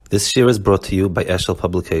This year is brought to you by Eshel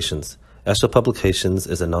Publications. Eshel Publications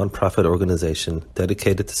is a non-profit organization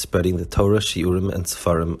dedicated to spreading the Torah, Shiurim, and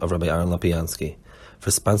Sefarim of Rabbi Aaron Lapiansky. For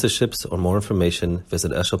sponsorships or more information,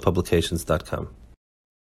 visit eshelpublications.com.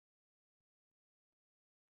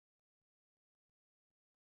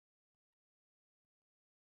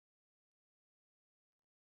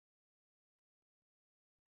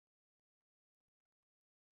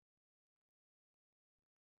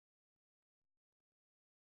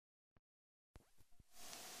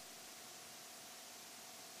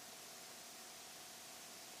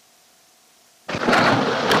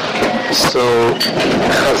 So,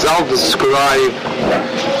 Chazal describe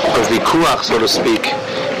a vikuach, so to speak,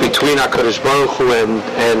 between HaKadosh Baruch Hu and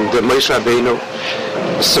Moshe Rabbeinu.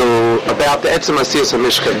 So, about the Etzem Asiyas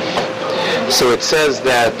Mishkan. So it says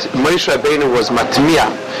that Moshe Rabbeinu was matmiya.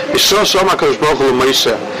 B'shor shom HaKadosh Baruch Hu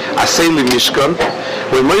Moshe asay li Mishkan.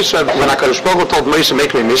 When HaKadosh Baruch Hu told Moshe,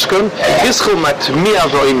 make me Mishkan, Yischu matmiya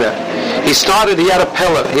v'oimeh. He had a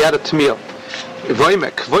pellet, he had a tmiyah.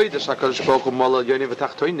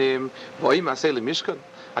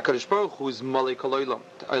 HaKadosh Baruch Hu is Malay Kaloilam.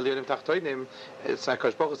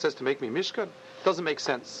 HaKadosh Baruch Hu says to make me Mishkan. Doesn't make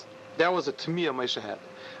sense. That was a Tmiyah Moshe had.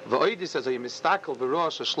 V'oidi says,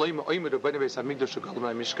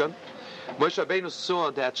 Moshe Rabbeinu saw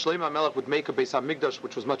that Shlomo HaMelech would make a Beis HaMikdash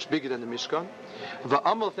which was much bigger than the Mishkan.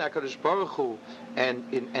 V'amal HaKadosh Baruch Hu, and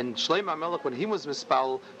Shlomo HaMelech, when he was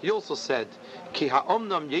mispal, he also said, Ki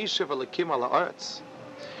ha'omnam yeshev alakim ala aretz.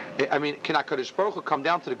 I mean, can HaKadosh Baruch Hu come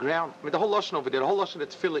down to the ground? I mean, the whole lashon over there, the whole lashon at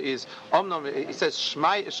tefillah is omnam. It says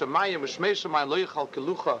Shemayim, Shemei Shemayim lo yichal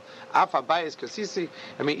kelucha af habayis kasisi.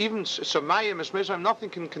 I mean, even Shemayim, Shemei Shemayim, nothing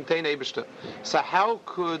can contain Eibishter. So how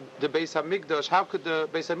could the Beis Hamikdash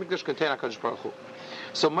contain HaKadosh Baruch Hu?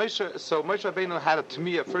 So Moshe Rabbeinu had a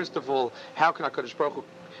tmiyah. First of all, how can HaKadosh Baruch Hu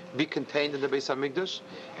be contained in the Beis HaMikdash?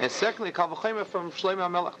 And secondly, Kal V'chomer from Shlomo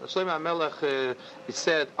HaMelech. Shlomo HaMelech, it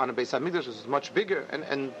said on a Beis HaMikdash was much bigger,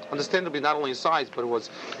 and understandably not only in size, but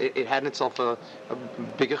it had in itself a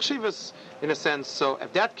bigger chivas in a sense. So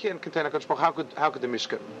if that can contain HaKadosh Baruch Hu, how could the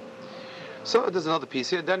Mishkan? So there's another piece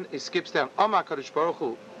here. Then it skips down. HaKadosh Baruch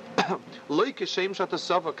Hu Lo kishem shata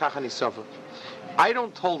sava kachani sava. I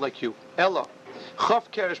don't hold like you. Ella Chav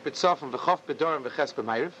keresh b'tzafim v'chav b'darim v'ches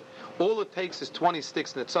b'mayriv. All it takes is 20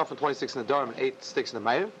 sticks in the tzaf and 26 in the darim and 8 sticks in the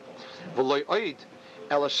mayriv. V'loy oid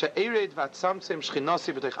ela she'ered v'atzamtzem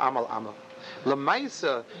shchinasi v'tech amal amal.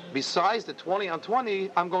 Lamaisa, besides the 20 on 20,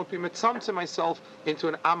 I'm going to be mitzamtzem myself into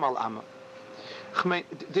an amal amal.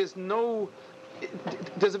 There's a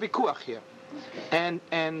vikuach here. And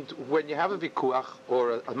when you have a vikuach,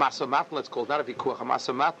 or a masamatan, let's call it, not a vikuach, a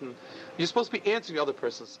masamatan, you're supposed to be answering the other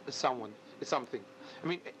person, something. I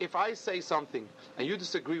mean, if I say something and you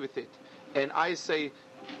disagree with it, and I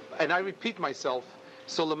repeat myself,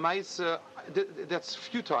 so lemaisa, that's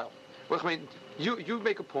futile. Well, I mean, you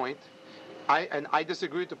make a point, I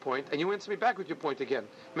disagree with the point, and you answer me back with your point again.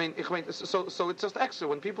 I mean, so it's just extra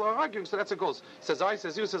when people are arguing. So that's how it goes. Says I,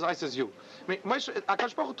 says you, says I, says you. I mean,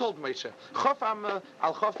 HaKadosh Baruch Hu told Moshe, "Chof amma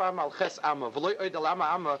al ches amma, v'loy oid al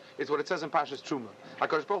amma" is what it says in Parshas Terumah.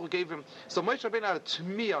 HaKadosh Baruch Hu gave him. So Moshe Rabbeinu had a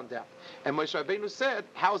tmi on that, and Moshe Rabbeinu said,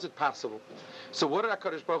 "How is it possible?" So what did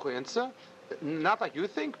HaKadosh Baruch Hu answer? Not like you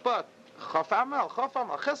think, but. That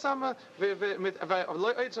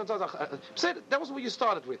was what you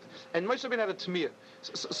started with, and Moshe Rabbeinu had a tmiyah.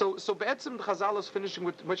 So Be'etzim the Chazal is finishing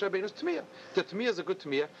with Moshe Rabbeinu's tmiyah. The tmiyah is a good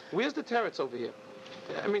tmiyah. Where's the teretz over here?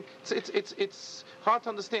 I mean, it's hard to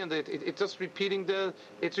understand. It's just repeating the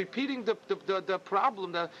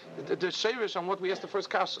problem, the sheirish on what we asked the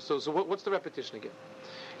first kasha. So what's the repetition again?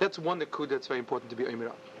 That's one nakud that's very important to be omer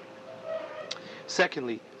on.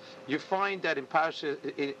 Secondly, you find that in parasha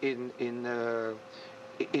in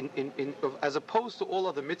as opposed to all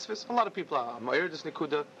other mitzvahs, a lot of people are ma'ir this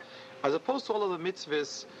nikuda. As opposed to all other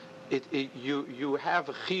mitzvahs, you have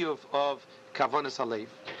a chiyuv of kavanas halev,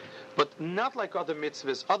 but not like other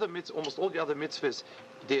mitzvahs. Almost all the other mitzvahs,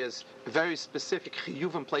 there's very specific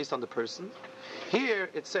chiyuvim placed on the person. Here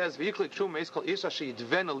it says v'yiklik truma is called isha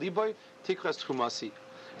she'yidvena liboy tikras trumasi.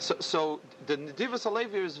 So the Nedivas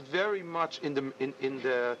Alevi is very much in the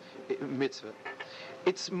mitzvah.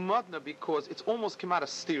 It's madna because it's almost came out of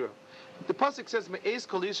stira. The pasuk says me'ez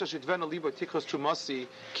kol isha shidvena libo tikros trumasi,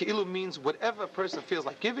 ki'ilu means whatever a person feels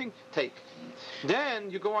like giving, take. Then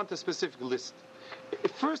you go on to a specific list.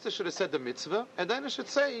 First, I should have said the mitzvah, and then I should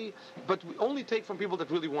say, but we only take from people that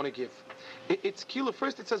really want to give. It's kilo.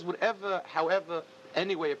 First, it says whatever, however,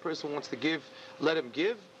 any way a person wants to give, let him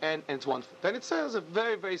give, and it's one. Then it says a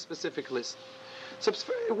very, very specific list. So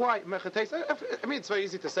why? I mean, it's very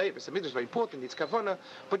easy to say. It's very important. It's kavana,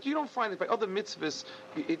 but you don't find it by other mitzvahs.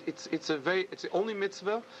 It's the only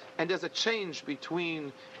mitzvah, and there's a change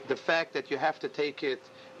between the fact that you have to take it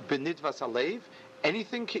benidvas alev.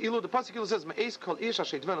 Anything the pasuk says me'es kol ish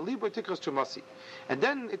ashedvan libo tikras tumasi, and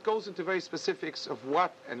then it goes into very specifics of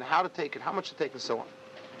what and how to take it, how much to take, and so on.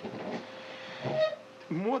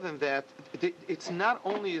 More than that, it's not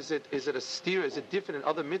only is it a steer, is it different in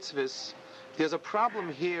other mitzvahs. There's a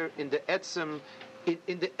problem here in the etzem,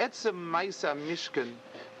 in the etzem Maisa Mishkan.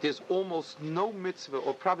 There's almost no mitzvah,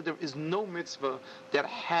 or probably there is no mitzvah that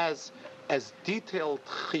has as detailed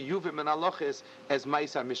chiyuvim and halachas as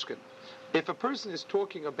Maisa Mishkan. If a person is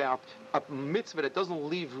talking about a mitzvah that doesn't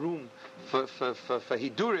leave room for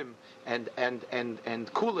hidurim and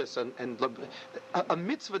kulis and a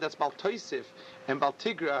mitzvah that's bal toisif and bal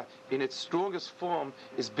tigra in its strongest form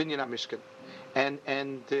is binyan mishkan, and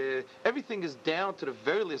everything is down to the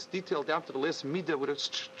very last detail, down to the last midah with a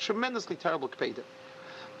tremendously terrible kpeda.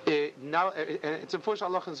 Now it's unfortunate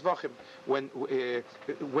Allah and Zvachim when there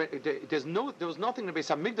was nothing in the Beis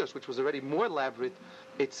Hamikdash which was already more elaborate.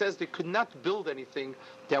 It says they could not build anything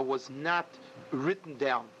that was not written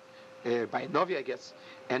down by a Novi, I guess.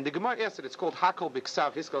 And the Gemara asked it. It's called Hakol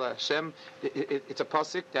Biksav Hiskal Hashem. It's a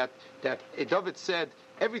pasuk that David said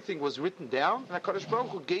everything was written down, and HaKadosh Baruch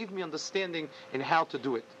Hu gave me understanding in how to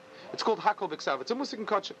do it. It's called Hakol Biksav. It's a Musik and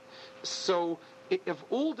Kachem. So of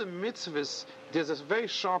all the mitzvahs, there's a very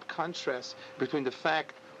sharp contrast between the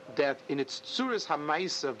fact that in its tzuras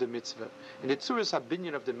hamaisa of the mitzvah, in the tzuras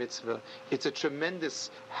habinyan of the mitzvah, it's a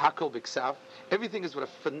tremendous hakol b'ksav. Everything is with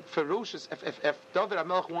a ferocious. If David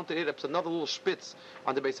HaMelech wanted it, it's another little spitz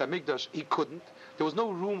on the Beis Hamikdash. He couldn't. There was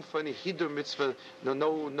no room for any hidur mitzvah.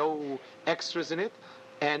 No extras in it.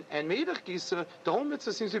 And Meidach Gisa, the whole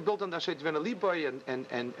mitzvah seems to be built on Dashet Vena Liboy and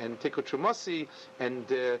Teko Trumasi, and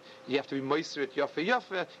you have to be moister at Yafe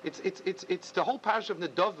Yafe. It's the whole parish of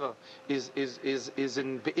Nedava is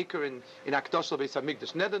in Be'ikr in Akdosh Beis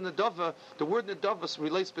Hamikdash. Neder Nedava, the word Nedava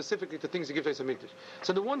relates specifically to things you give Beis Hamikdash.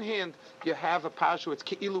 So on the one hand, you have a parish where it's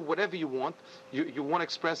Keilu, whatever you want. You want to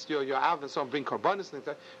express your av and so on, bring korbanos and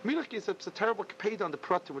things. Meidach Gisa, it's a terrible kapeda on the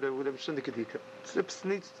pratim with a Shindik Kedika. It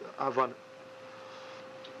needs Havana.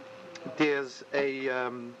 There's a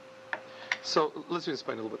so let's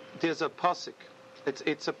explain a little bit. There's a pasuk.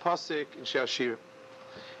 It's a pasuk in Shir.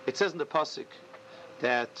 It says in the pasuk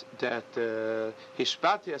that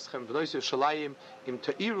Hishpati eschem v'nois Yerushalayim im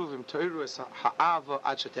ta'iru es ha'ava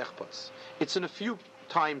ad shetechpatz. It's in a few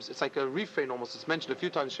times. It's like a refrain almost. It's mentioned a few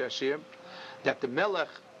times in Shir that the Melech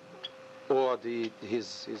or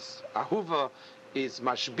his ahuva is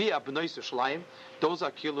mashbi'a b'nois Yerushalayim. Those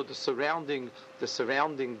are kilo the surrounding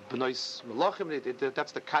b'nois melachim.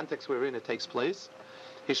 That's the context wherein it takes place.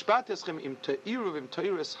 Hishpat eschem im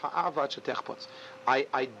ta'iru es ha'ava shetechpatz.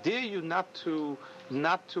 I dare you not to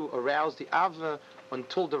arouse the ava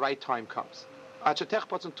until the right time comes. Ad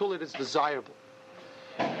shetechpatz, until it is desirable.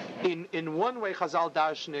 In one way, Chazal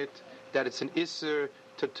darshan it that it's an isser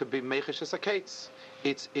to be meichesh esaketz.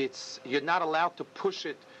 It's you're not allowed to push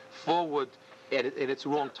it forward at its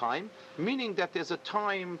wrong time, meaning that there's a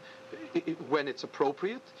time when it's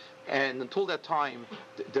appropriate, and until that time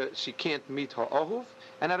she can't meet her ahuv,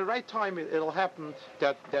 and at the right time it'll happen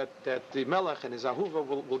that the melech and his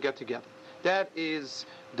ahuva will get together. That is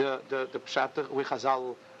the pshat we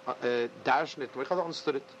Chazal darshan it, we Chazal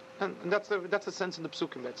understood it, and that's the sense in the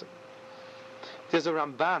psukim. That's it. There's a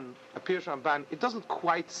Ramban, a Pirush Ramban. It doesn't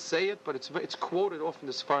quite say it, but it's quoted often in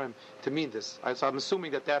the Sfarim to mean this. So I'm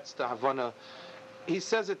assuming that's the Havana. He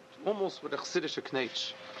says it almost with a Chassidish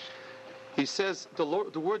knetch. He says the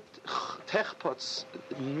word techpatz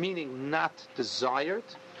meaning not desired,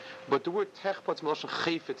 but the word techpatz meloshen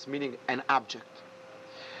chayfetz meaning an object.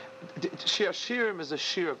 Shir Shirim is a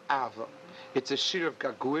shir of ava. It's a shir of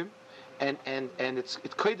gaguim, and it's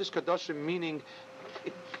kodesh kadoshim meaning.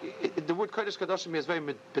 The word Kodesh Kadoshim is very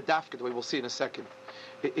bedafket, the way we'll see in a second.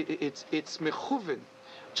 It's mechuvin,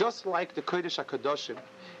 just like the Kodesh HaKadoshim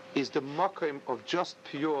is the makom of just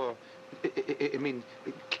pure,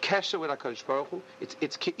 kesher with HaKadosh Baruch Hu.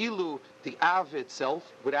 It's keilu, the av itself,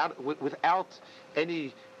 without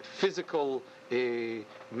any physical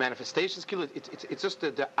manifestations. It's just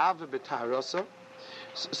the av b'taharasa.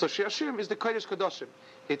 So Shir Shirim is the Kodesh Kadoshim.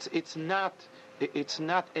 It's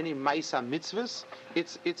not any Maisa mitzvahs.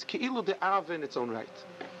 It's keilu de ava in its own right.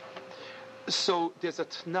 So there's a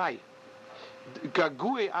t'nai,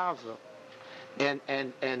 gagui ava,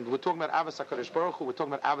 and we're talking about avas HaKadosh Baruch Hu. We're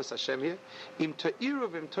talking about avas Hashem here. Im ta'iru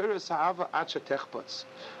v'im toiras ha'ava ad shetechpatz.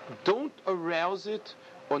 Don't arouse it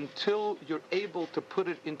until you're able to put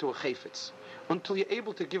it into a chayfetz, until you're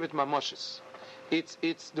able to give it mamoshes.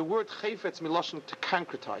 It's the word chayfetz miloshen to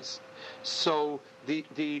concretize. So the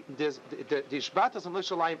ishbatas and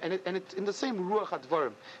lishalayim, and it's in the same ruach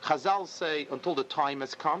advarim. Chazal say until the time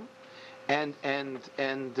has come, and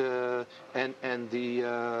the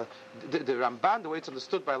Ramban, the way it's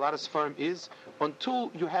understood by a lot of Sfarim, is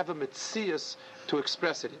until you have a metzias to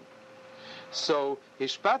express it in. So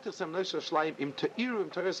ishbatas and lishalayim im te'iru im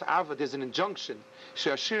teres ava. There's an injunction.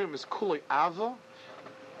 She'ashirim is kuloi ava.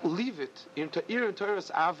 Leave it into ir and teres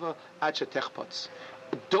ava at techpots.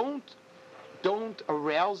 Don't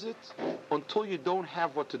arouse it until you don't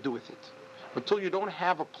have what to do with it, until you don't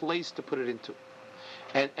have a place to put it into.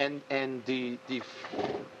 And the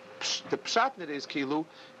pshat in it is kilu,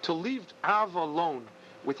 to leave ava alone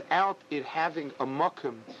without it having a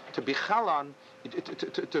makom to be chalan,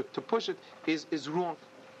 to push it is wrong.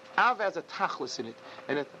 Ava has a tachlis in it,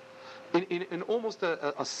 and it. In almost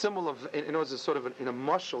a similar, it's a sort of in a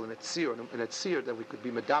mashal, in a tzir that we could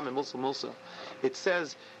be madam and mulsa. It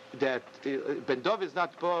says that Ben Dov is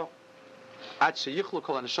not ba at sheyichlu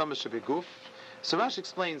kol aneshama shebeguf. So Rashi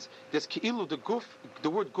explains there's ki'ilu the guf. The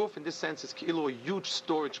word guf in this sense is ki'ilu a huge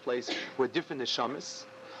storage place where different neshamas,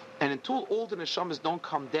 and until all the neshamas don't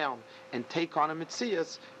come down and take on a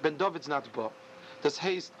mitzias, Ben David's not ba. This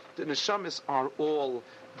haste, the neshamas are all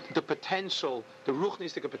the potential, the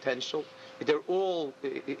ruchnistic potential. They're all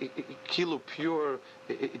kilo pure,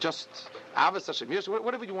 just avas Hashem,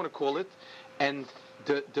 whatever you want to call it. And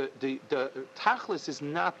the tachlis is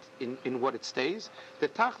not in what it stays. The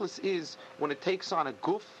tachlis is when it takes on a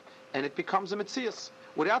guf and it becomes a metzias.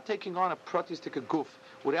 Without taking on a pratistic guf,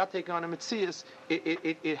 without taking on a metzias,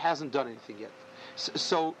 it hasn't done anything yet.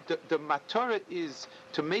 So the matorah is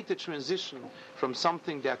to make the transition from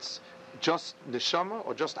something that's just neshama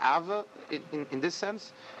or just ava in this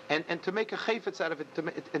sense, and to make a chayfetz out of it,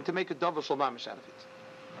 and to make a davar shel mamish out of it.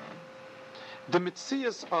 The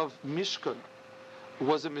mitzias of Mishkan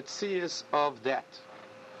was a mitzias of that.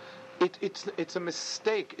 It's a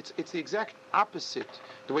mistake. It's the exact opposite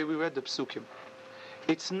the way we read the psukim.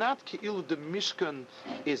 It's not ki'ilu the Mishkan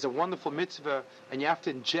is a wonderful mitzvah and you have to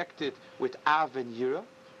inject it with av and yira.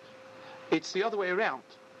 It's the other way around.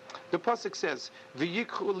 The pasuk says,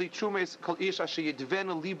 "V'yikhu li trumes kol ish asher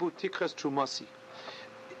yidvenu libu tikras trumasi."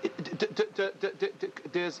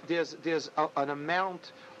 There's an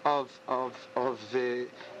amount of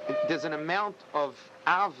there's an amount of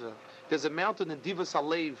ava. There's an amount of nedivas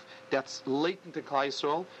alev that's latent in Klal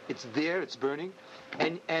Yisrael. It's there. It's burning,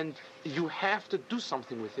 and you have to do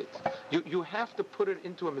something with it. You have to put it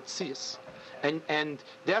into a metzias. And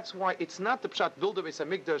that's why it's not the pshat build a Beis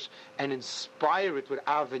Hamikdash and inspire it with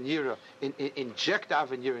Av and Yira, inject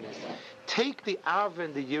Av and Yira in it. Take the Av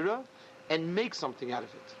and the Yira and make something out of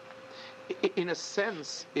it. In a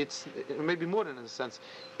sense, it's maybe more than in a sense.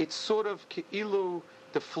 It's sort of keilu,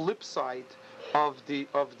 the flip side of the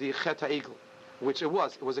Chet HaEgel, which it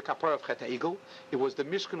was. It was a kapara of Chet HaEgel. It was the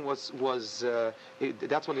Mishkan was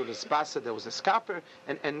that's when it was Spasa. There was a skaper,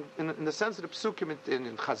 and in the sense of the psukim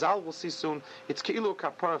in Chazal, we'll see soon. It's keilu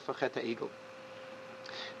kapara for Chet HaEgel.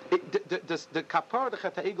 The kapara of the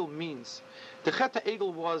Chet HaEgel means the Chet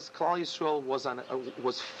HaEgel was Klal Yisrael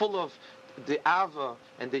was full of the Ava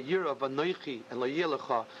and the Yira of Anoichi and Lo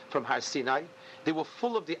Yelecha from Har Sinai. They were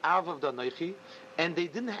full of the Ava of the Anoichi, and they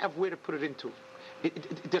didn't have where to put it into.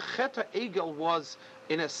 The Chet HaEgel was,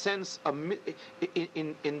 in a sense, it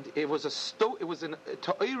was an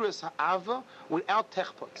Ta'irus Ha'ava without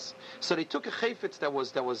techpots. So they took a chayfetz that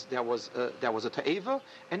was a ta'eva,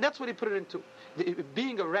 and that's what they put it into.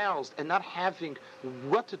 Being aroused and not having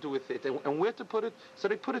what to do with it and where to put it, so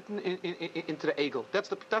they put it into the egel. That's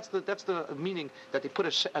the meaning that they put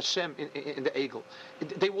a shem in the egel.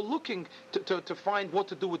 They were looking to find what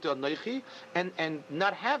to do with the anoichi, and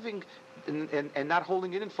not having. And not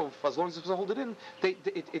holding it in for as long as it was holding it in,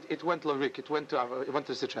 it went larik. It went to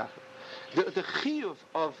Sitrach. The chiyuv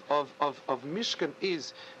of Mishkan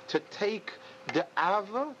is to take the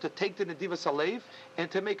ava, to take the nedivas alev,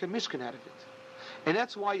 and to make a Mishkan out of it. And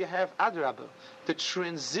that's why you have adrabah. The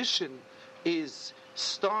transition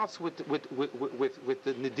starts with the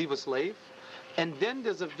nedivas alev, and then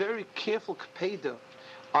there's a very careful kpeda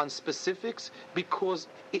on specifics, because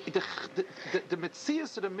the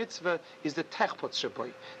metzias of the mitzvah is the techpot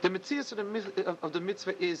shaboy. The metzias of the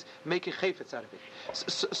mitzvah is making chayfetz out of it.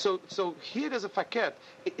 So here there's a faket,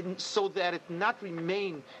 so that it not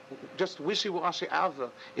remain just wishy-washy ava,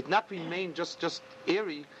 it not remain just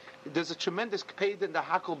airy. There's a tremendous kpeda in the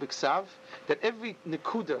hakol b'ksav that every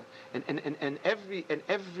nekuda and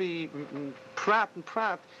every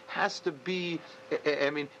prat has to be,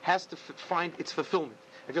 has to find its fulfillment.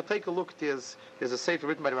 If you'll take a look, there's a sefer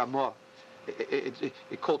written by the Ramah.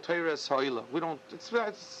 It called Torah Sa'ila. It's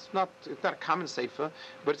not a common sefer,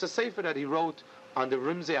 but it's a sefer that he wrote on the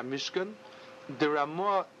Rimzei Mishkan. The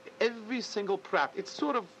Ramah, every single prat. It's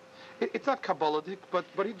sort of, it's not Kabbalistic,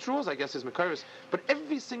 but he draws, I guess, his Makaris. But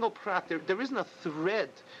every single prat, there isn't a thread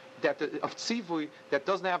of tzivui that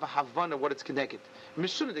doesn't have a havana what it's connected.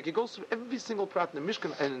 Mishunadik, it goes through every single prat in the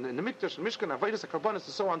Mishkan and in the Mikdash, Mishkan, Avodas, Karbanis, and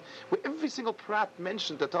so on, where every single prat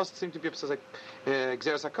mentioned that doesn't seem to be like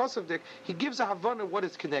Gzeres HaKosovdik, he gives a havana what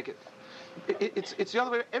it's connected. It's the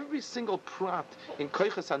other way. Every single prat in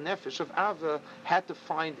Koiches HaNefesh of Ava had to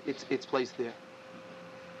find its place there.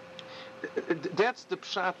 That's the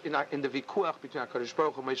pshat in the vikuach between HaKadosh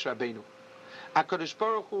Baruch Hu and Moshe Rabbeinu. HaKadosh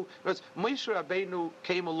Baruch Hu, Moshe Rabbeinu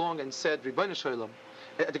came along and said, Ribbono Shel Olam.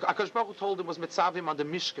 HaKadosh Baruch Hu told him was mitzavim on the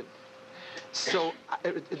Mishkan. So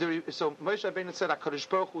Moshe Rabbeinu said, HaKadosh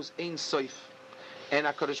Baruch Hu is Ein Soif, and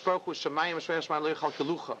HaKadosh Baruch Hu is Shemayim Shvei Shmayim Lo Yichal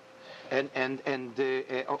Kelucha.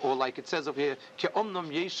 Or like it says over here,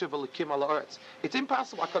 Ke'omnam Yeshiv Elikim Al Haaretz. It's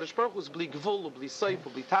impossible. HaKadosh Baruch Hu is bli gvul, bli seif,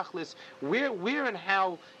 bli tachlis. Where and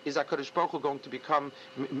how is HaKadosh Baruch Hu going to become?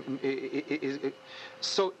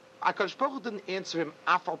 So HaKadosh Baruch Hu didn't answer him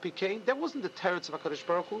Afal Pikein. That wasn't the teretz of HaKadosh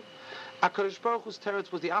Baruch Hu. HaKadosh Baruch Hu's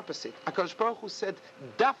teretz was the opposite. HaKadosh Baruch Hu said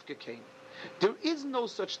Dafke Kein. There is no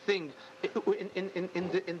such thing in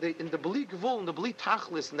the Bli Gvul, in the Bli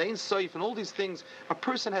Tachlis, and the Ein Soif, and all these things. A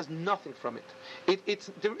person has nothing from it.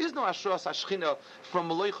 There is no Ashras Ashchina from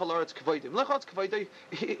Malay Chalaretz Kvoidim. Malay Chalaretz Kvoidim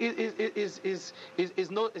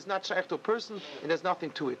is not shaykh to a person, and there's nothing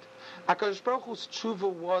to it. HaKadosh Baruch Hu's tshuva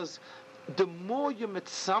was, the more you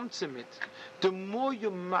mitzamtzim it, the more you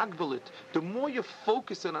magbal it, the more you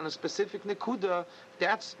focus it on a specific nekuda,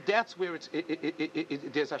 that's where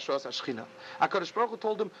there's Ashras Ashchina. HaKadosh Baruch Hu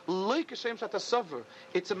told him, Lo Kashem Shatasaver.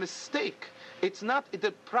 It's a mistake. It's not.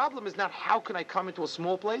 The problem is not how can I come into a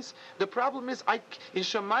small place. The problem is in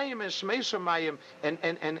Shemayim and Shmei Shemayim and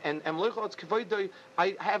Mloichotz Kvoidoi,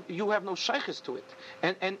 you have no shaykhis to it.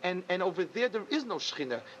 And over there is no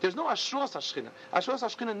shchina. There's no Ashras Ashchina. Ashras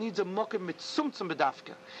Ashchina needs a mokim mitzumtzum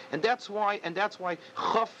bedafka, and that's why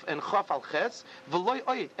Chaf and Chaf al Ches v'loy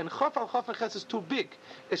oyed, and Chaf al Chaf and Ches is too big.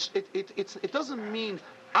 It doesn't mean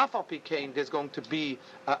Afal Pikein there's going to be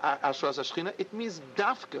Ashras Ashchina. It means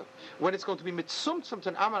Dafka when it's going to be Mitzumtzum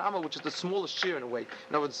to Amar Amma, which is the smallest share in a way.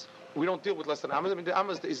 In other words, we don't deal with less than Amma. I mean, the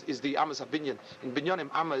Amma is the Ammas Habinyan. In Binyanim,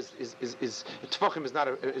 Amma is Tvachim is not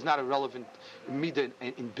a relevant midah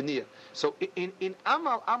in Bniyah. So in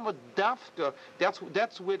Amma Dafka,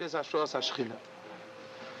 that's where there's Ashras Ashchina.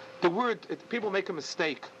 The word, people make a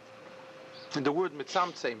mistake. And the word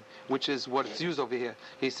mitzamtzem, which is what it's used over here,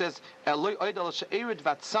 he says,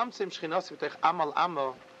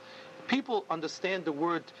 people understand the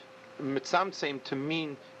word mitzamtzem to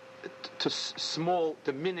mean to small,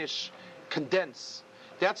 diminish, condense.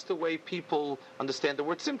 That's the way people understand the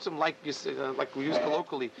word tzimtzum, like we use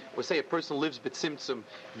colloquially. We say a person lives b'tzimtzum,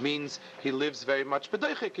 means he lives very much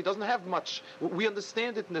b'doichik, he doesn't have much. We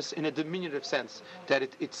understand it in a diminutive sense, that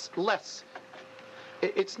it's less.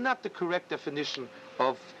 It's not the correct definition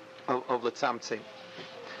of letzamtzem.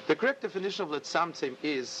 The correct definition of letzamtzem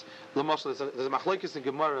is, there's a machlokes in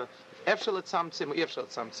Gemara, efshel letzamtzem or efshel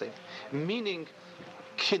letzamtzem, meaning,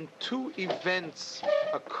 can two events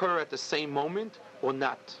occur at the same moment or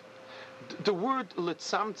not? The word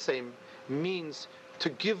letzamtzem means to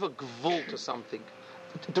give a gvul to something.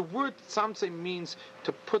 The word tzamtzem means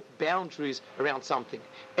to put boundaries around something.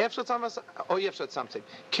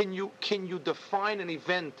 Can you define an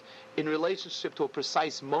event in relationship to a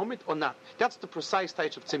precise moment or not? That's the precise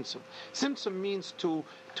type of tzimtzum. Tzimtzum means to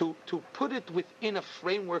put it within a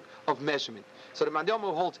framework of measurement. So the Mandel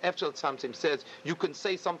holds Efshel Tzamtzem says you can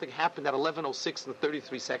say something happened at 11:06 and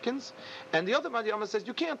 33 seconds, and the other Mandel says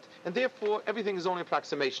you can't, and therefore everything is only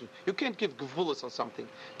approximation. You can't give gvulas on something.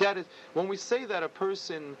 That is, when we say that a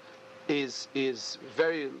person lives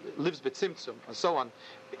b'tzimtzum and so on,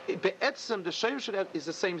 be'etzem the shayr is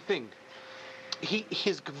the same thing.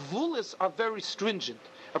 His gvulas are very stringent.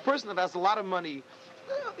 A person that has a lot of money,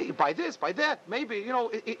 by this, by that, maybe,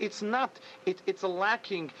 it's not. It's a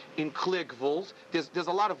lacking in clear gvuls. There's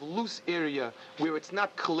a lot of loose area where it's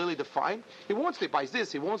not clearly defined. He wants to buy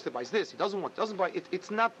this. He wants to buy this. He doesn't buy it.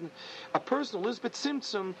 It's not a person. Elizabeth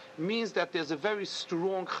Simpson means that there's a very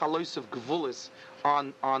strong chalos of gvulis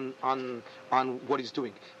on what he's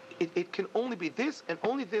doing. It can only be this and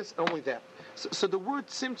only that. So the word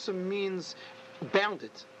Simpson means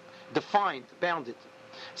bounded, defined, bounded.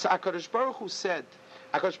 So HaKadosh Baruch Hu said,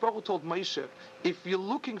 HaKadosh Baruch Hu told Moshe, if you're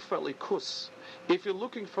looking for likus, if you're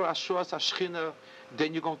looking for Ashuras HaShechina,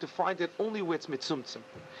 then you're going to find it only where it's mitzumtzim.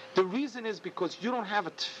 The reason is because you don't have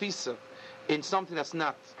a tfisa in something that's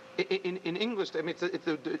not. In English, I mean,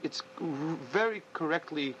 it's very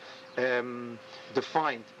correctly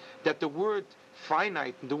defined that the word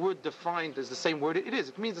finite and the word defined is the same word. It is.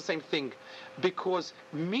 It means the same thing, because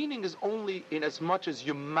meaning is only in as much as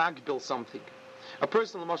you magbil something. A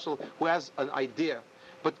person, who has an idea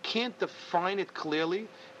but can't define it clearly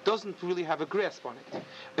doesn't really have a grasp on it.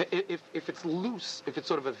 If it's loose, if it's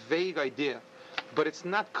sort of a vague idea, but it's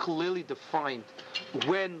not clearly defined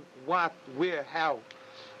when, what, where, how,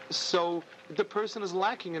 so the person is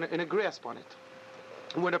lacking in a grasp on it.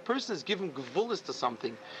 When a person is given gvulis to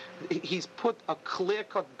something, he's put a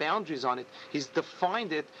clear-cut boundaries on it. He's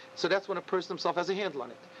defined it, so that's when a person himself has a handle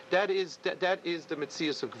on it. That is the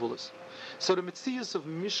metzius of gvulis. So the metzius of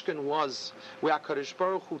Mishkan was where HaKadosh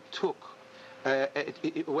Baruch Hu took, where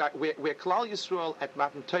Klal Yisrael at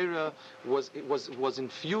Matan Torah was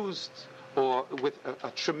infused or with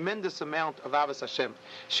a tremendous amount of Avos Hashem.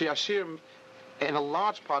 She'ashir, and a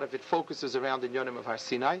large part of it focuses around the Yonim of Har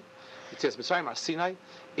Sinai. It says Mitzrayim Har Sinai.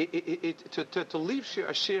 To leave Shir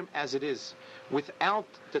Hashem as it is without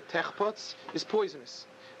the techpots is poisonous.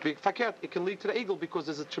 It can lead to the eagle because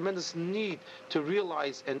there's a tremendous need to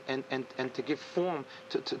realize and to give form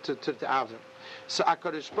to the Avim. So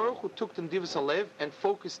HaKadosh Baruch Hu took the Divas Alev and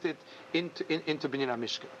focused it into Binyan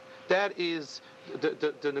HaMishkan. That is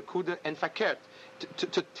the Nakuda and Fakert.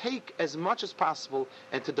 To take as much as possible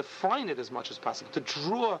and to define it as much as possible, to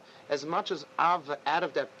draw as much as Ava out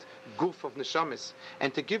of that goof of Neshamis,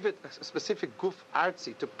 and to give it a specific goof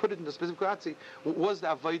artzi, to put it in the specific artzi, was the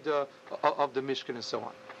Avodah of the Mishkan and so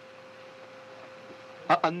on.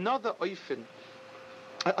 Another oifen,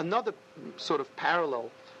 another sort of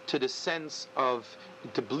parallel to the sense of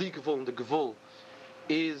the Bligvul and the Gvul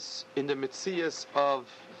is in the Metzias of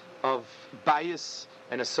bias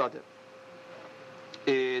and Asada.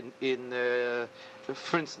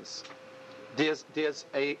 For instance, there's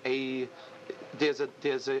a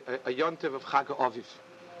yontiv of Chag Aviv.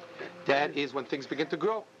 That is when things begin to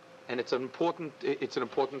grow, and it's an important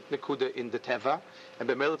nekuda in the teva, and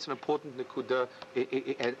b'mel it's an important nekuda,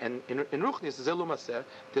 and in Ruchnis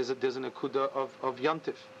there's a nekuda of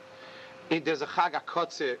yontiv. There's a Chag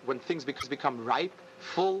HaKotze when things become ripe,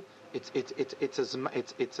 full. It's a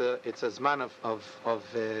zman of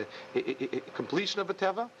completion of a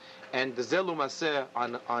teva, and the zelu maseh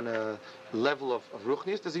on a level of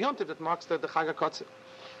ruchnius. There's a yontiv that marks the Chag HaKotze.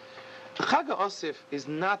 Chag HaOsif is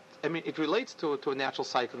not. I mean, it relates to a natural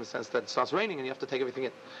cycle in the sense that it starts raining and you have to take everything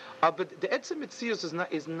in. But the etzem mitzius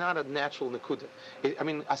is not a natural nekuda.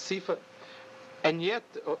 Asifa. And yet,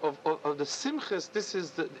 of the simchas, this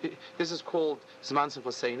is called zman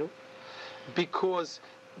simchaseinu, because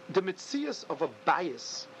the metzias of a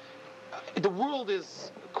bias, the world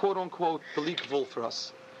is quote unquote belikvul for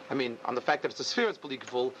us. I mean, on the fact that it's a sphere, it's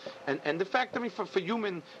belikvul, and the fact, I mean, for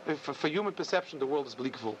human perception, the world is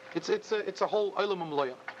belikvul. It's a whole olam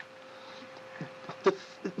loya.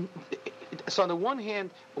 So on the one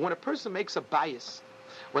hand, when a person makes a bias,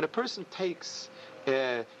 when a person takes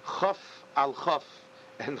chaf al chaf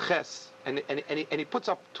and ches, and he puts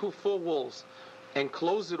up 4 walls and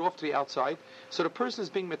closes it off to the outside, so the person is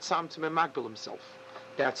being mitzamtim and magbil himself.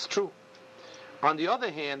 That's true. On the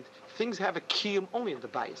other hand, things have a kiyum only in the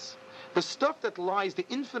bias. The stuff that lies, the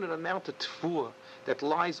infinite amount of tefur that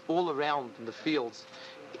lies all around in the fields,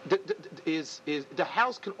 the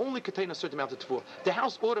house can only contain a certain amount of tefur. The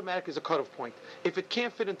house automatically is a cutoff point. If it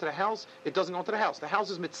can't fit into the house, it doesn't go into the house. The house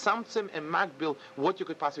is mitzamtim and magbil what you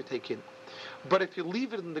could possibly take in. But if you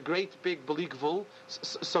leave it in the great big belikvul,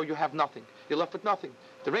 so you have nothing. You're left with nothing.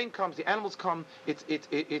 The rain comes, the animals come, it's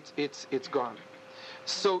gone.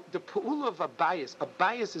 So the pu'ula of a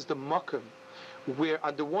bias is the makom, where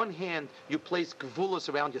on the one hand you place gvulos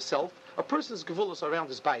around yourself. A person's gvulos around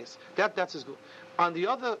his bias. That's his gvul. On the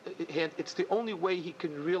other hand, it's the only way he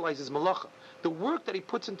can realize his malacha. The work that he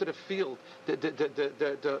puts into the field,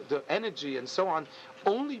 the energy and so on,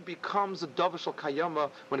 only becomes a dovashal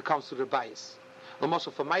kayama when it comes to the bias.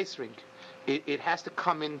 L'mashal for Meisring, it has to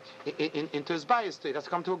come into his bias. It has to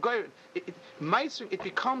come to a goyim. Meisring, it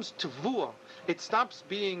becomes tevua. It stops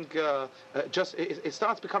being it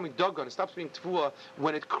starts becoming dogon. It stops being tevua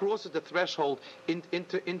when it crosses the threshold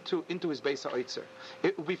into his base ha'oitzer.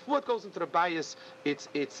 Before it goes into the bias, it's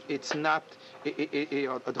not the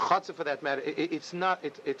chatzah for that matter. It's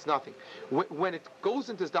nothing. When it goes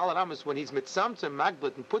into his dalad amos, when he's mitzamtzem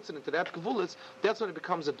magblit and puts it into that gevulis, that's when it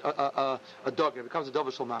becomes a dogon. It becomes a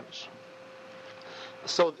dovashal mamish.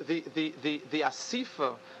 So the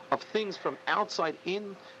asifa of things from outside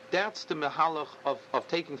in, that's the mehalach of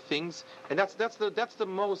taking things, and that's the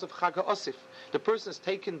mos of Chag HaOsif. The person has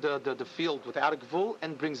taken the field without a gvul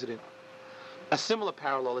and brings it in. A similar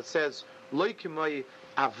parallel, it says, Lo kimoi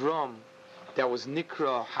Avram, that was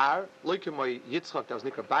Nikra Har, Lo kimoi Yitzchak, that was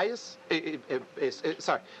Nikra Bayis,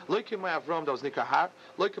 Lo kimoi Avram, that was Nikra Har,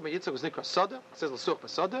 Lo kimoi Yitzchak was Nikra Soda, it says L'such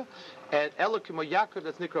B'Soda, and Elo kimoi Yaakov,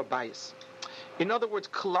 that's Nikra Bayis. In other words,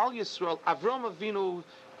 Klal Yisrael, Avram Avinu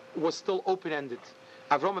was still open-ended.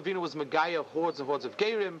 Avram Avinu was Megaya, hordes and hordes of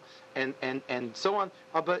Gerim, and so on,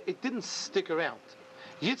 but it didn't stick around.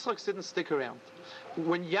 Yitzchak didn't stick around.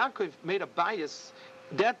 When Yaakov made a bias,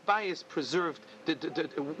 that bias preserved,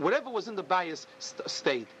 whatever was in the bias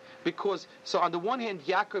stayed. Because, so on the one hand,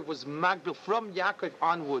 Yaakov was Magbil, from Yaakov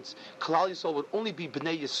onwards, Klal Yisrael would only be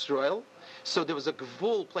Bnei Yisrael, so there was a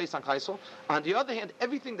gvul placed on Klal Yisrael. On the other hand,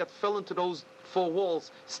 everything that fell into those four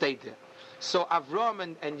walls stayed there. So Avram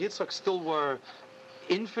and Yitzchak still were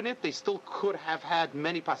infinite. They still could have had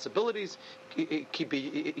many possibilities. You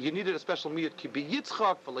needed a special miyut, kibi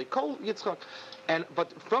Yitzchak, for Leikol Yitzchak.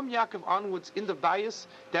 But from Yaakov onwards, in the bias,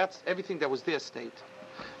 that's everything that was there stayed.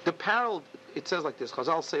 The parallel, it says like this,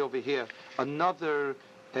 Chazal say over here, another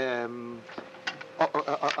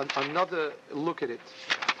look at it,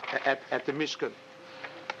 at the Mishkan.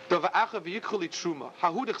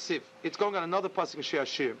 It's going on another pasuk in Shir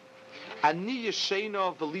Hashir. Ani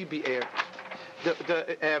yeshena v'libi er.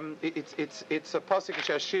 It's a pasuk in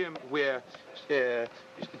Shir Hashir where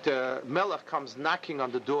the Melech comes knocking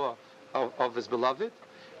on the door of his beloved,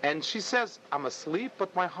 and she says, "I'm asleep,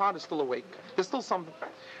 but my heart is still awake." There's still something.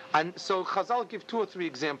 And so Chazal give two or three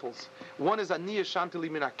examples. One is Ani yeshantili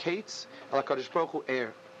min hakates al HaKadosh Baruch Hu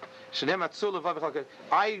er.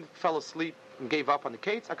 I fell asleep and gave up on the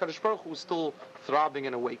kates. HaKadosh Baruch Hu was still throbbing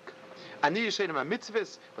and awake. Ani yeshena ma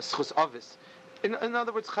mitzvahs v'schus avis. In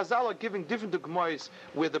other words, Chazal are giving different dogmas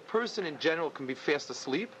where the person in general can be fast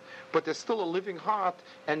asleep, but there's still a living heart,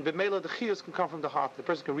 and b'meila the chiyus can come from the heart. The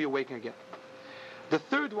person can reawaken again. The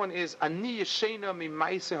third one is Ani yeshena mi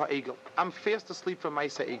ma'aseh ha'egel. I'm fast asleep from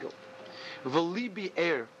ma'aseh ha'egel. V'libi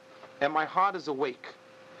er, and my heart is awake.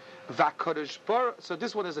 V'akadosh Baruch. So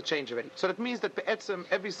this one is a change already. So that means that be'etzem,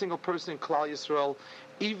 every single person in Klal Yisrael,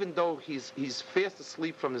 even though he's fast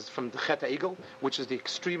asleep from the Chet HaEgel, which is the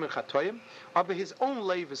extreme in Chatoyim, but his own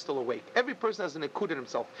leiv is still awake. Every person has an akud in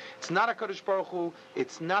himself. It's not a Kadosh Baruch Hu,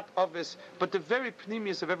 it's not obvious, but the very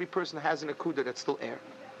pneumius of every person has an akud that's still air.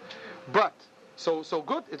 But so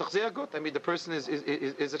good, it's sehr good. I mean, the person is a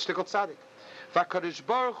shtikot tzaddik. V'akadosh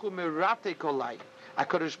Baruch Hu merate kolai.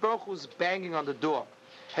 HaKadosh Baruch Hu is banging on the door.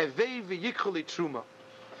 Hevei v'yikhuli truma.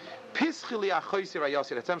 Pischili achoysi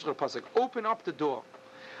rayasi. That's Emshchel Pasuk. Open up the door.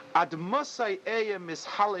 Ad masai eya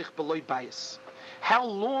mishalech beloy bayis. How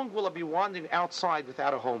long will I be wandering outside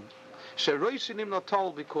without a home? Sheroy shinim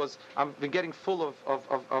notol, because I've been getting full of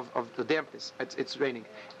the dampness. It's raining.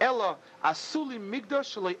 Ella asuli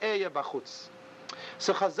migdash loy eya bachutz.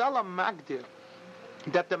 So Chazal magdir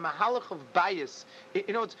that the mahalach of bias, the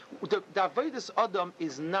avodas adam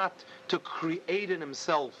is not to create in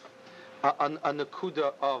himself a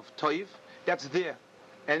nakuda of toiv. That's there,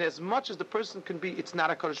 and as much as the person can be, it's not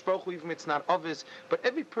a Kadosh Baruch Hu, even it's not obvious. But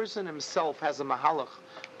every person himself has a mahalach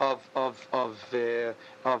of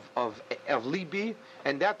libi,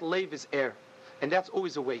 and that leiv is air, and that's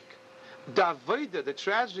always awake. The avodah, the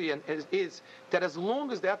tragedy is that as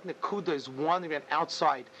long as that nekuda is wandering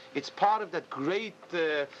outside, it's part of that great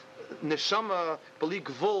neshama bali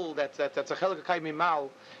gvul that's a chelek kai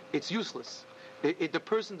mimal. It's useless. The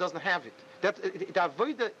person doesn't have it. The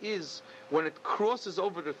avodah is when it crosses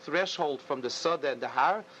over the threshold from the sada and the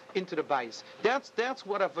har into the bayis. That's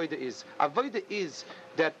what avodah is. Avodah is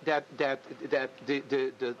that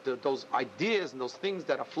those ideas and those things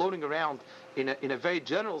that are floating around in a very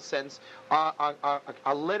general sense are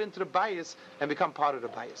led into the bayis and become part of the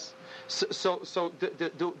bayis. So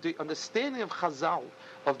the understanding of Chazal,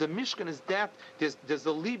 of the Mishkan, is that there's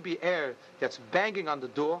the libi air that's banging on the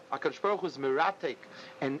door. HaKadosh Baruch Hu is miratek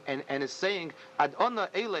and is saying ad ona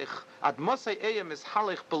elech ad mosei eyem is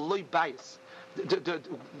halech beloy bayis.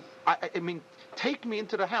 I mean, take me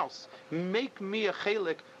into the house, make me a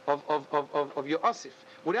chelik of your asif.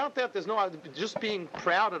 Without that, there's no, just being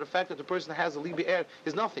proud of the fact that the person has a libi air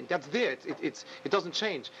is nothing. That's there. It doesn't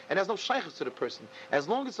change, and there's no shaykhs to the person. As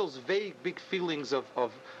long as those vague, big feelings of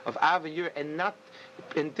av and yir and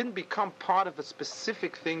didn't become part of a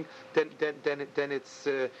specific thing, then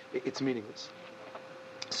it's meaningless.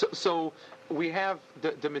 So we have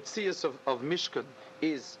the metzias of Mishkan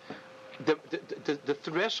is the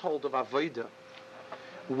threshold of avodah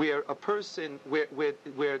where a person,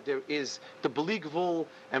 where there is the beligvul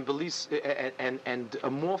and belief and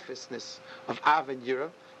amorphousness of Av and Yira,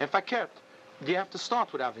 and Fakert, you have to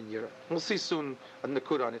start with Av and Yira. We'll see soon a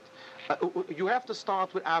Nakud on it. You have to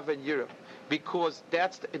start with Av and Yira, because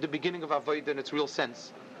that's the beginning of Avodah in its real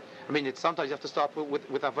sense. I mean, sometimes you have to start with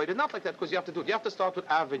Avodah, not like that, because you have to do it. You have to start with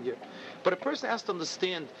Av and Yira. But a person has to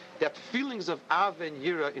understand that feelings of Av and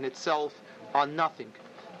Yira in itself are nothing.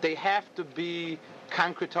 They have to be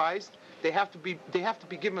concretized. They have to be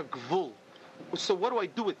given a gvul. So what do I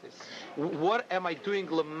do with this? What am I doing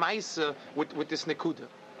lemaisa with this nekuda?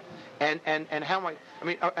 And how am I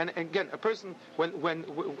mean, and again, a person when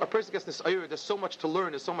a person gets this ayur, there's so much to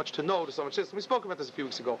learn, there's so much to know, there's so much this. We spoke about this a few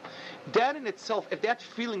weeks ago. That in itself, if that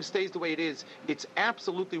feeling stays the way it is, it's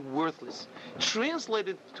absolutely worthless.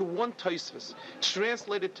 Translated to one taisvus,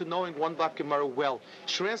 translated to knowing one Bab Gemara well,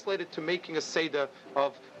 translated to making a seder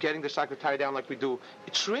of getting the chakra tied down like we do.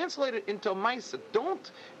 Translated into a maisa.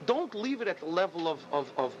 Don't leave it at the level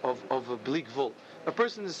of a bleak vul. A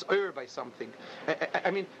person is ayur by something. I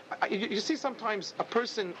mean, you see sometimes a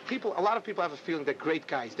lot of people have a feeling they're great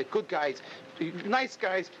guys, they're good guys, nice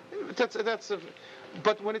guys.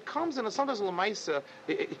 But when it comes in, sometimes a lemaisa,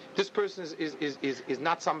 this person is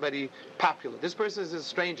not somebody popular. This person is a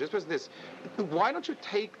stranger. This person is. Why don't you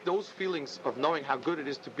take those feelings of knowing how good it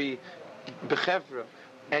is to be bechevra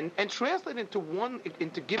and translate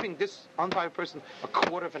into giving this untired person a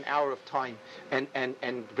quarter of an hour of time and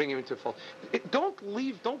bring him into the fold.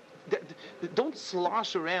 Don't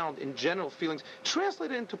slosh around in general feelings.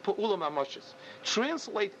 Translate it into pa'ula mamashis.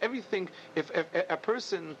 Translate everything. If a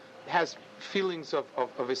person has feelings of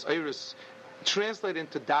his iris, translate it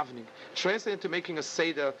into davening. Translate it into making a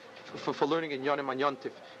seder for learning in Yonim and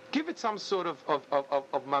Yontif. Give it some sort of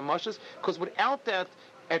mamashis, because without that,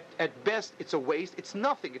 at best, it's a waste. It's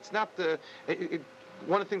nothing. It's not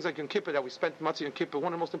one of the things like Yom Kippur that we spent Matzah Yom Kippur,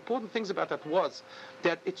 one of the most important things about that was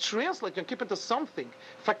that it translates Yom Kippur into something.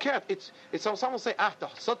 Fakert, it's someone will say,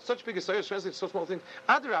 such big Yisrael translates so small things.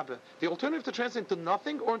 Adrabah, the alternative to translate into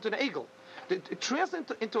nothing or into an egel. It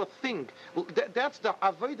translates into a thing. That's the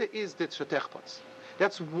Avodah is the Shetechpatz.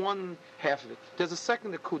 That's one half of it. There's a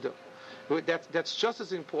second Nekuda. That's just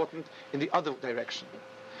as important in the other direction.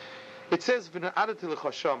 It says, the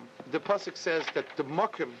pasuk says that the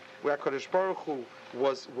makom where HaKadosh Baruch Hu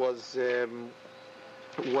was misvayed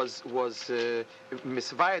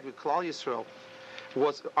with Klal Yisrael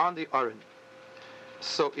was on the Aron.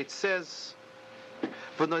 So it says,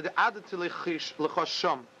 inside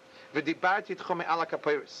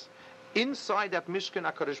that Mishkan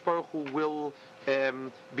HaKadosh Baruch Hu will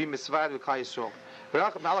be misvayed with Klal Yisrael.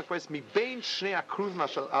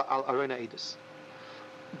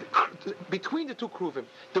 Between the two kruvim,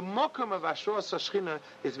 the makom of Ashura Sashchina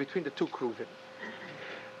is between the two kruvim.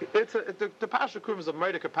 The Pasha kruvim is a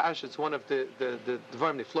Mordecai Pasha. It's one of the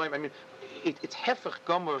Dvarim Nifloim. I mean, it's hefech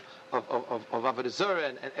gomer of Avodah Zarah,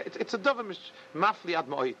 and it's a davar mafli ad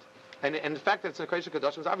ma'od. And in fact, that's in the Kodesh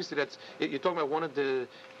Kodashim. Obviously, that's you're talking about one of the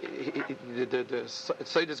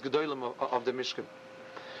Seides Gedolim of the Mishkan.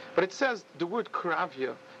 But it says the word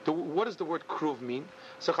kravya. What does the word kruv mean?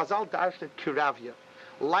 So Chazal darshan kiravya.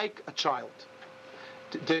 Like a child,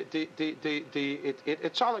 a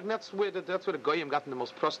child. That's where the goyim got in the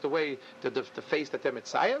most prost way. The face that they're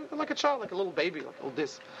Messiah, like a child, like a little baby, like all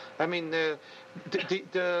this. I mean,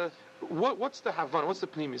 what's the havan? What's the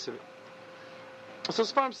pnimis of it? So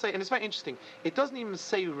as far as say, and it's very interesting. It doesn't even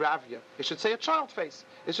say ravya. It should say a child face.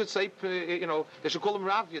 It should say, they should call him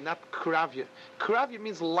ravya, not kravya. Kravya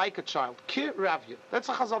means like a child. Kiravya. That's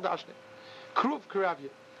a chazal dashne. Kruv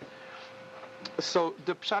kravya. So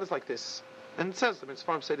the pshat is like this, and it says, as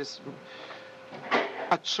far as say this,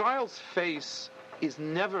 a child's face is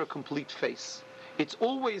never a complete face. It's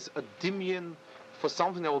always a dimyan for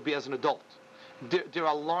something that will be as an adult. There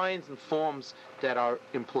are lines and forms that are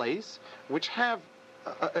in place which have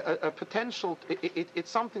a potential.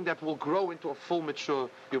 It's something that will grow into a full, mature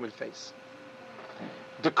human face.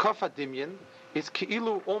 The kafa dimyan is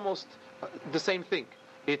ki'ilu, almost the same thing.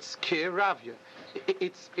 It's ki'ravya.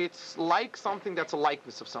 It's like something that's a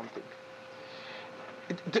likeness of something.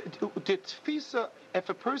 The tfisa, if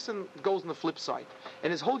a person goes on the flip side,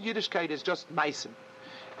 and his whole Yiddishkeit is just meisen,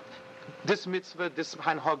 this mitzvah, this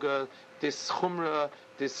hanhaga, this chumrah,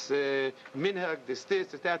 this minhag, this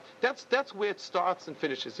that. That's where it starts and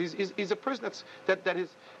finishes. He's a person that is.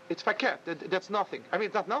 It's faket. That's nothing. I mean,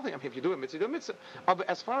 it's not nothing. I mean, if you do a mitzvah, you do a mitzvah. But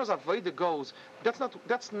as far as avodah goes, that's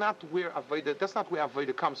not where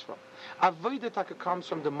avodah comes from. Avodah taka comes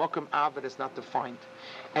from the mokum av that is not defined,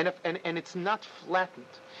 and it's not flattened.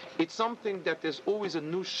 It's something that there's always a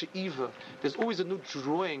new she'iva. There's always a new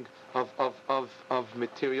drawing of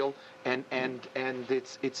material, and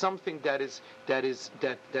it's something that it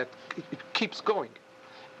keeps going.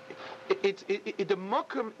 The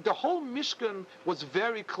Mokum, the whole Mishkan was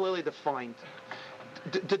very clearly defined.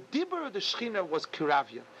 The Dibur of the Shechina was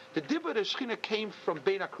Kiravia. The Dibur of the Shechina came from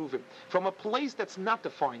Bein HaKruvim, from a place that's not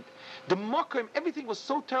defined. The Mokum, everything was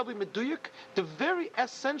so terribly meduyuk. The very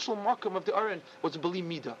essential Mokum of the Aron was Beli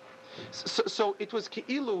Midah. So it was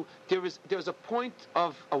Ki'ilu, there's a point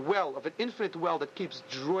of a well, of an infinite well that keeps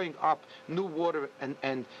drawing up new water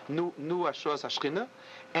and new Ashras Hashchina,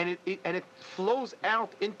 and it flows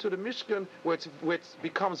out into the Mishkan where it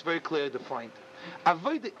becomes very clearly defined.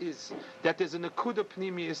 Avodah is that there's a Nekuda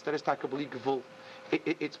Pnimius that is Takabli Gvul.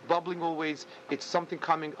 It's bubbling always, it's something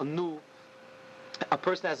coming anew. A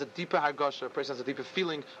person has a deeper hargasha, a person has a deeper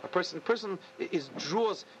feeling, a person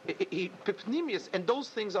draws pipnimius, and those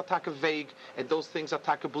things are taka vague, and those things are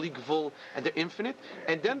taka bligvul, and they're infinite.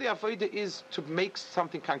 And then the avodah is to make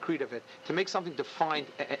something concrete of it, to make something defined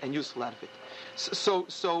and useful out of it. So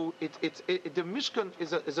the Mishkan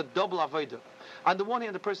is a double avodah. On the one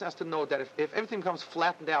hand, the person has to know that if everything comes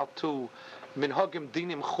flattened out to minhagim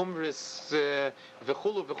dinim chumris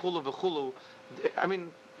v'chulu, I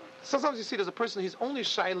mean. Sometimes you see there's a person, his only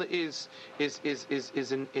shaila is in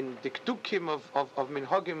the kdukim of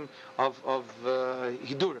minhagim of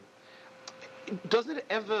hidurim.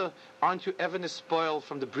 Aren't you ever nespoiled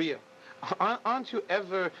from the bria? Aren't you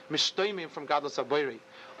ever mishtoimim from gadlus abayri?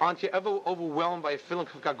 Aren't you ever overwhelmed by a feeling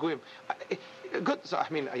of gaguim? Good. So, I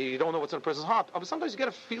mean, you don't know what's in a person's heart, but sometimes you get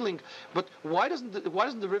a feeling. But why doesn't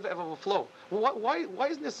the river ever overflow? Why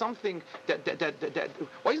isn't there something that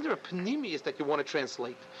why isn't there a panemius that you want to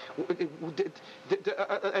translate?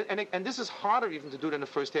 And this is harder even to do than the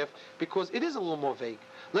first half because it is a little more vague.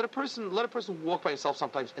 Let a person walk by himself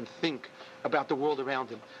sometimes and think about the world around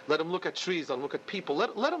him. Let him look at trees. Let him look at people.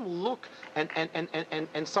 Let him look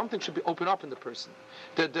and something should be open up in the person.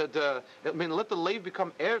 Let the lave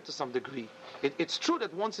become air to some degree. It's true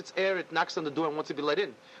that once it's air, it knocks on the door and wants to be let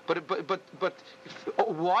in. But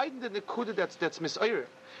widen the nekuda that's misayir.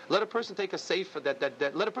 Let a person take a sefer that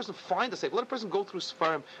let a person find a sefer. Let a person go through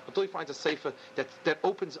Sfarim until he finds a sefer that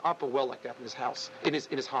opens up a well like that in his house, in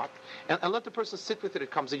his heart, and let the person sit with it.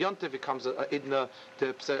 It comes a yontiv, it comes a idna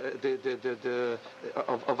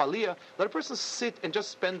of aliyah. Let a person sit and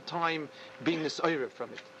just spend time being misayir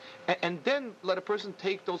from it. And then let a person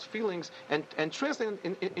take those feelings and translate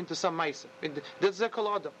into some ma'isa. There's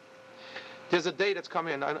zekalada. There's a day that's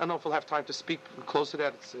coming. I don't know if we'll have time to speak close to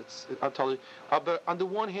that. I'll tell you. But on the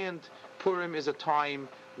one hand, Purim is a time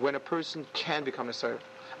when a person can become a servant.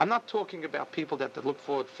 I'm not talking about people that look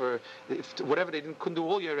forward for whatever they couldn't do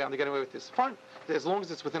all year round to get away with this. Fine, as long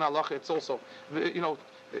as it's within Allah, it's also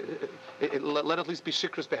let at least be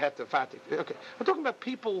shikras beheta fatik. Okay, I'm talking about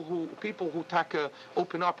people who taka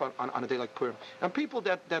open up on a day like Purim, and people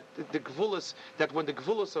that the gvulas, that when the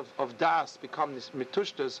gvulas of das become this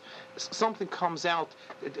mitushtas, something comes out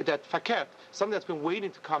that faket, something that's been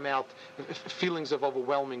waiting to come out, feelings of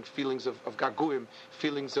overwhelming, feelings of gaguim,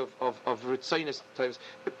 feelings of ritzainus types,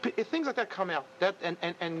 things like that come out. That and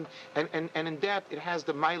in that it has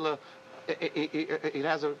the maila. It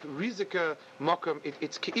has a rizika mokum.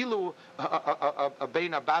 It's keilu a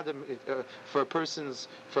bein abadim for a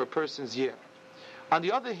person's year. On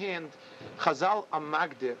the other hand, Chazal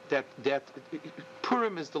amagde that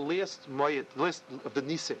Purim is the last moed, the last of the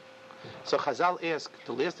nisim. So Chazal asked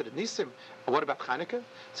the last of the nisim. What about Chanukah?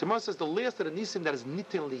 Simon says the last of the nisim that is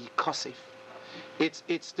nitin li kasef. It's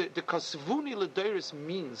the kasvuni l'deiris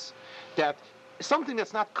means that something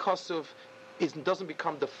that's not kasuf doesn't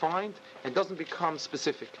become defined and doesn't become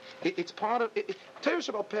specific. It's part of Torah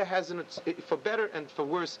Shabbat Peh has in its, for better and for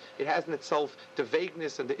worse, it has in itself the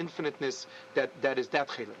vagueness and the infiniteness that is that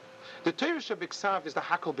chilem. The Torah Shabbat Ksav is the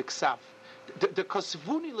Hakol B'Ksav. The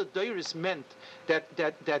Kasvuni L'Deiris meant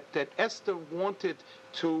that Esther wanted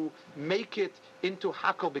to make it into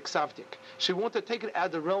Hakol B'Ksavdik. She wanted to take it out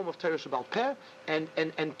of the realm of Torah Shebal Peh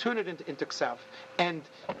and turn it into Ksav. And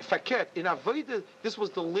Faket, in Avodah, this was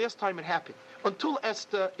the last time it happened. Until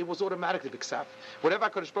Esther, it was automatically B'Ksav. Whatever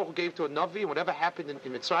HaKadosh Baruch Hu gave to a Navi, whatever happened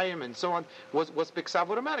in Mitzrayim and so on, was B'Ksav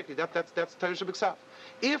automatically. That's Torah Sheb'Ksav.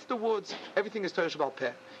 Afterwards, everything is Torah Shebal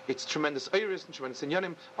Peh. It's tremendous Eiris and tremendous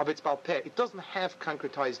Inyanim of its Bal Peh. It doesn't have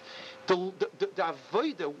concretized. The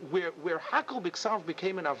Avodah, where Hakol B'Ksav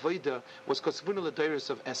became an Avodah, was Kosvuna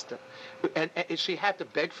L'Deiris of Esther. And she had to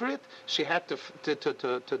beg for it. She had to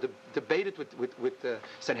debate it with the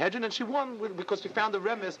Sanhedrin, and she won because she found the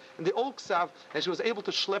remes in the old Ksav, and she was able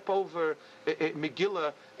to schlep over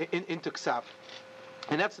Megillah into Ksav.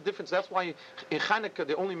 And that's the difference. That's why in Chanukah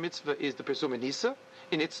the only mitzvah is the Pesum Nisa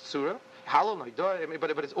in its tzura. Halal,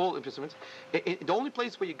 but it's all in Pesum. The only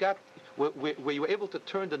place where you got where you were able to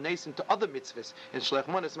turn the nes into other mitzvahs and Shlech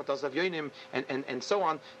Manas, Matas Avyonim, and so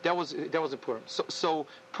on. That was in Purim. So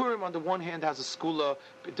Purim on the one hand has a skula.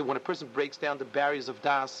 When a person breaks down the barriers of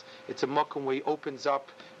das, it's a makom where he opens up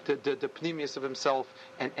the pneumius of himself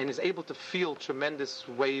and is able to feel tremendous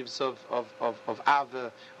waves of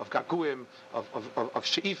ava, of gaguim, of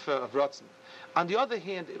sheifa, of ratzon. On the other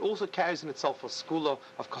hand, it also carries in itself a skula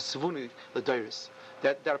of kasvuni l'deiris,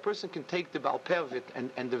 that a person can take the Baal Peh of it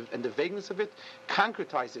and the vagueness of it,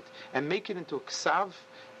 concretize it, and make it into a ksav,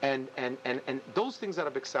 and those things that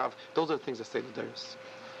are b'ksav, those are the things that stay l'deiris.